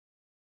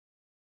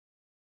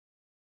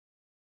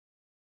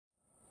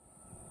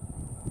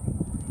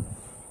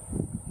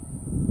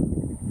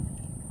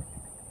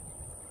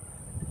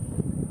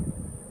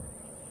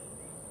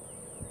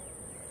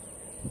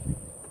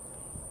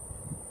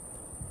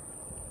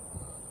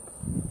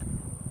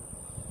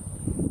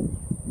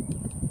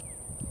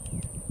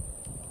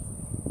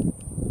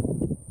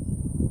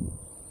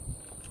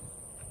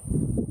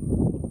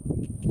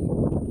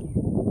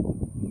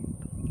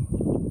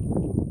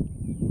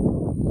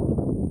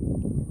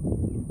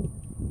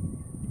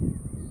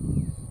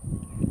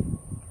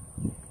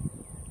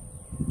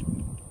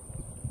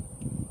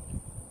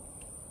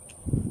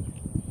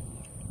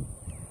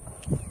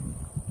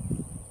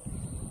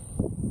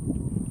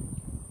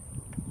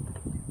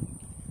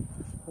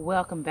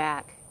Welcome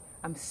back.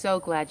 I'm so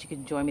glad you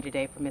can join me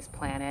today for Miss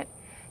Planet.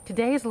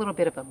 Today is a little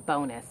bit of a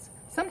bonus.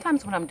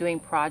 Sometimes when I'm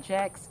doing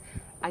projects,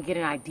 I get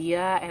an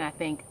idea and I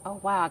think, oh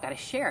wow, I gotta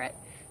share it.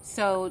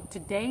 So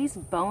today's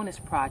bonus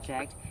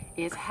project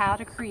is how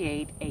to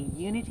create a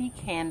unity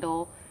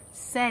candle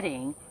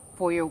setting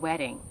for your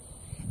wedding.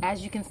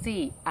 As you can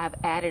see, I've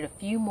added a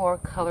few more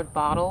colored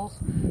bottles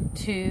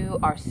to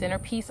our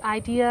centerpiece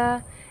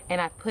idea,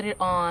 and I put it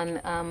on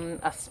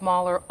a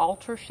smaller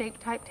altar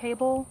shaped type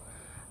table.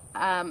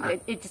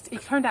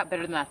 It turned out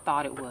better than I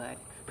thought it would.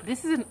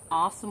 This is an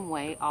awesome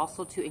way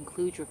also to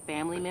include your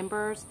family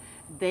members.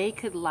 They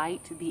could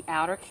light the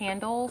outer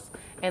candles,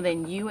 and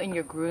then you and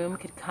your groom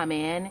could come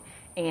in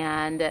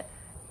and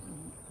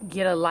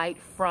get a light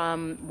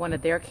from one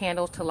of their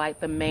candles to light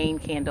the main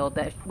candle,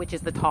 which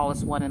is the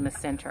tallest one in the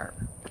center.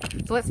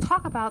 So let's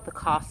talk about the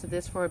cost of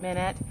this for a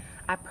minute.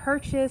 I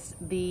purchased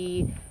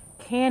the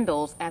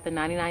candles at the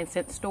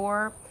 99-cent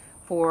store.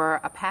 For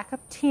a pack of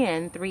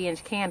 10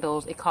 3-inch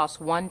candles, it costs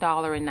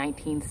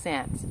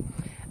 $1.19.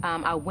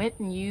 I went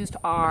and used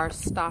our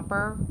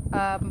stopper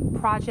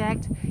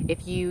project.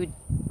 If you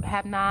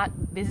have not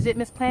visited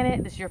Miss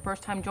Planet, this is your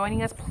first time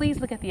joining us, please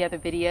look at the other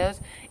videos.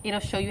 It'll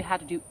show you how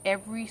to do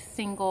every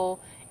single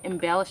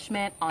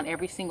embellishment on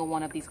every single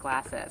one of these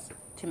glasses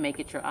to make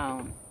it your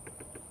own.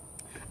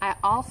 I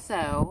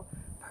also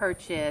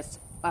purchased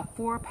a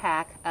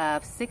 4-pack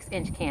of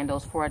 6-inch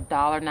candles for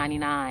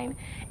 $1.99.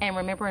 And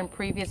remember, in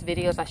previous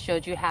videos I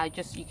showed you how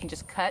you can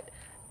just cut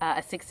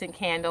a 6-inch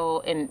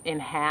candle in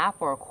half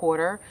or a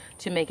quarter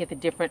to make it the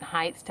different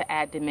heights to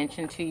add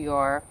dimension to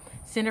your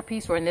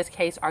centerpiece, or in this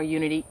case our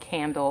unity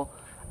candle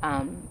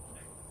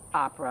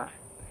opera.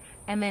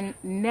 And then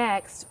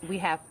next we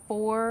have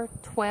four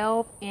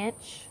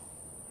 12-inch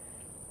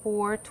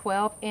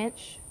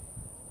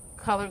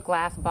colored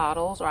glass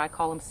bottles, or I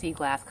call them Sea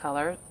Glass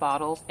color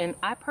bottles, and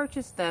I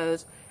purchased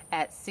those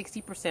at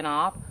 60%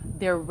 off.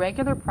 Their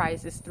regular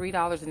price is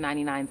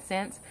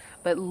 $3.99,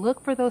 but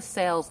look for those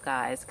sales,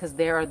 guys, because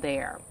they're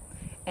there.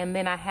 And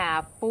then I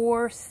have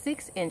 4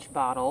 6-inch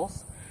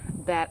bottles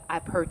that I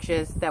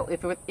purchased that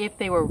if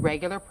they were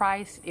regular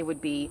price, it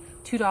would be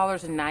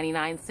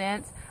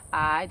 $2.99.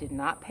 I did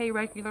not pay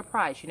regular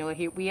price. You know,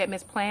 here we at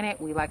Miss Planet,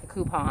 we like a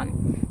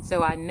coupon.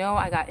 So I know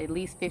I got at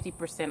least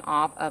 50%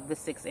 off of the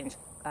 6-inch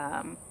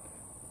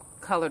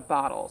colored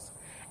bottles.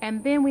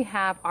 And then we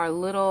have our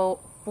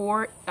little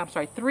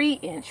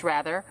 3-inch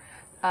rather,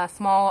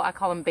 small, I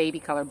call them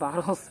baby colored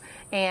bottles,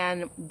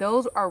 and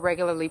those are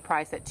regularly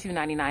priced at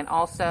 $2.99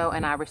 also,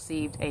 and I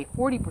received a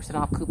 40%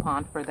 off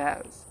coupon for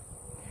those.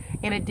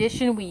 In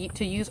addition,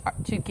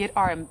 to get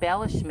our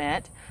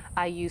embellishment,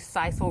 I use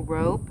sisal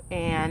rope,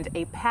 and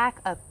a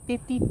pack of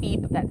 50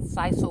 feet of that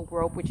sisal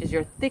rope, which is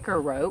your thicker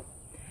rope,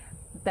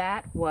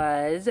 that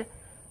was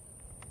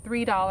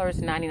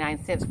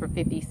 $3.99 for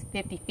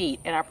 50 feet.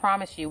 And I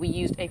promise you, we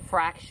used a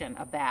fraction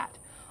of that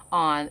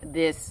on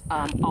this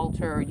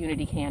altar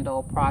unity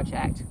candle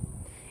project.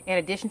 In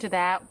addition to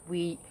that,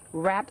 we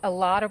wrapped a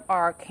lot of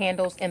our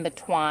candles in the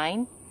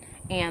twine,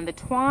 and the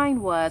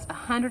twine was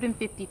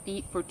 150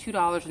 feet for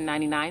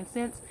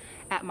 $2.99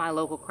 at my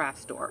local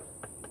craft store.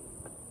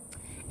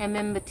 And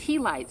then the tea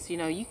lights, you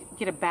know, you can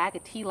get a bag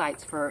of tea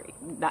lights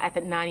at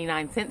the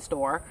 99-cent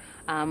store.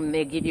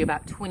 They give you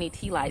about 20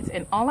 tea lights.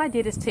 And all I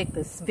did is take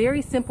this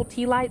very simple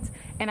tea lights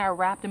and I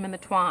wrapped them in the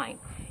twine.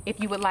 If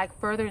you would like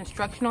further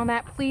instruction on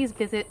that, please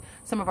visit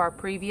some of our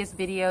previous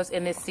videos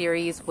in this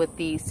series with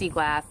the Sea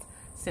Glass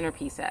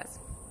Centerpieces.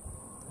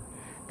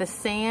 The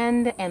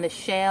sand and the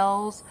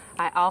shells,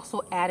 I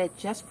also added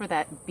just for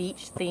that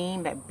beach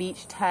theme, that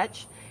beach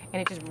touch,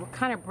 and it just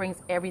kind of brings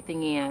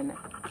everything in.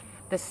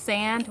 The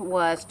sand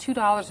was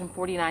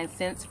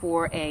 $2.49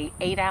 for a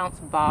 8-ounce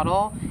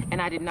bottle,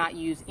 and I did not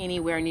use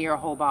anywhere near a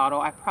whole bottle.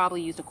 I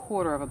probably used a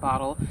quarter of a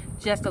bottle,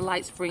 just a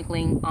light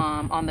sprinkling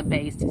on the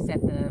base to set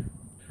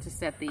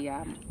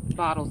the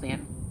bottles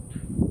in.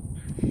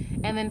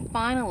 And then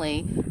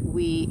finally,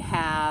 we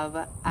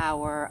have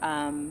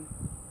our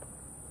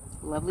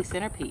lovely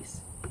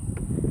centerpiece.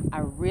 I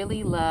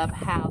really love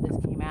how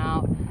this came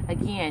out.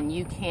 Again,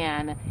 you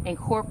can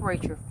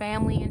incorporate your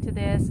family into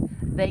this.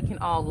 They can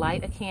all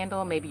light a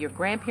candle. Maybe your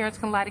grandparents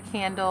can light a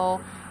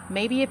candle.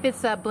 Maybe if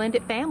it's a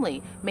blended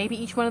family, maybe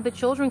each one of the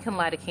children can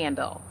light a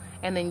candle.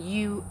 And then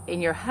you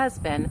and your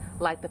husband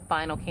light the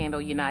final candle,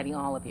 uniting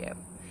all of you.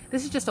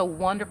 This is just a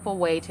wonderful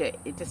way to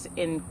just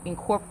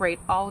incorporate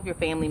all of your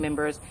family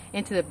members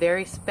into the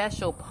very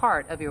special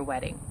part of your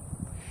wedding.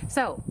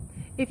 So,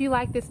 if you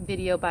like this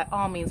video, by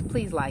all means,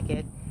 please like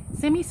it.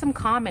 Send me some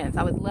comments.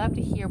 I would love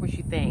to hear what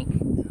you think.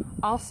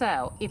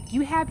 Also, if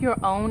you have your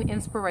own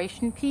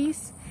inspiration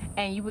piece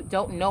and you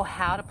don't know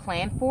how to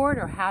plan for it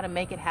or how to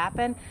make it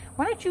happen,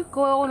 why don't you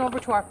go on over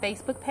to our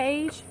Facebook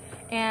page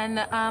and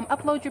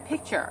upload your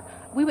picture.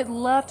 We would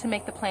love to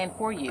make the plan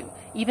for you,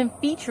 even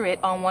feature it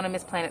on one of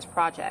Miss Planet's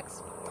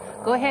projects.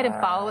 Go ahead and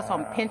follow us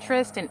on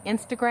Pinterest and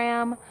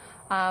Instagram,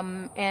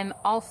 and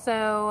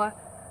also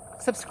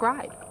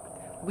subscribe.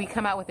 We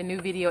come out with a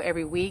new video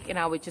every week, and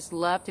I would just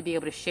love to be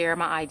able to share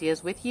my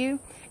ideas with you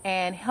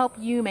and help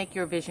you make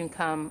your vision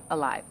come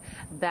alive.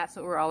 That's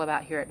what we're all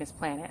about here at Miss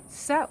Planet.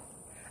 So,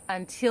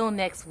 until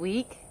next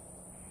week,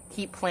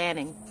 keep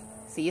planning.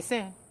 See you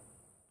soon.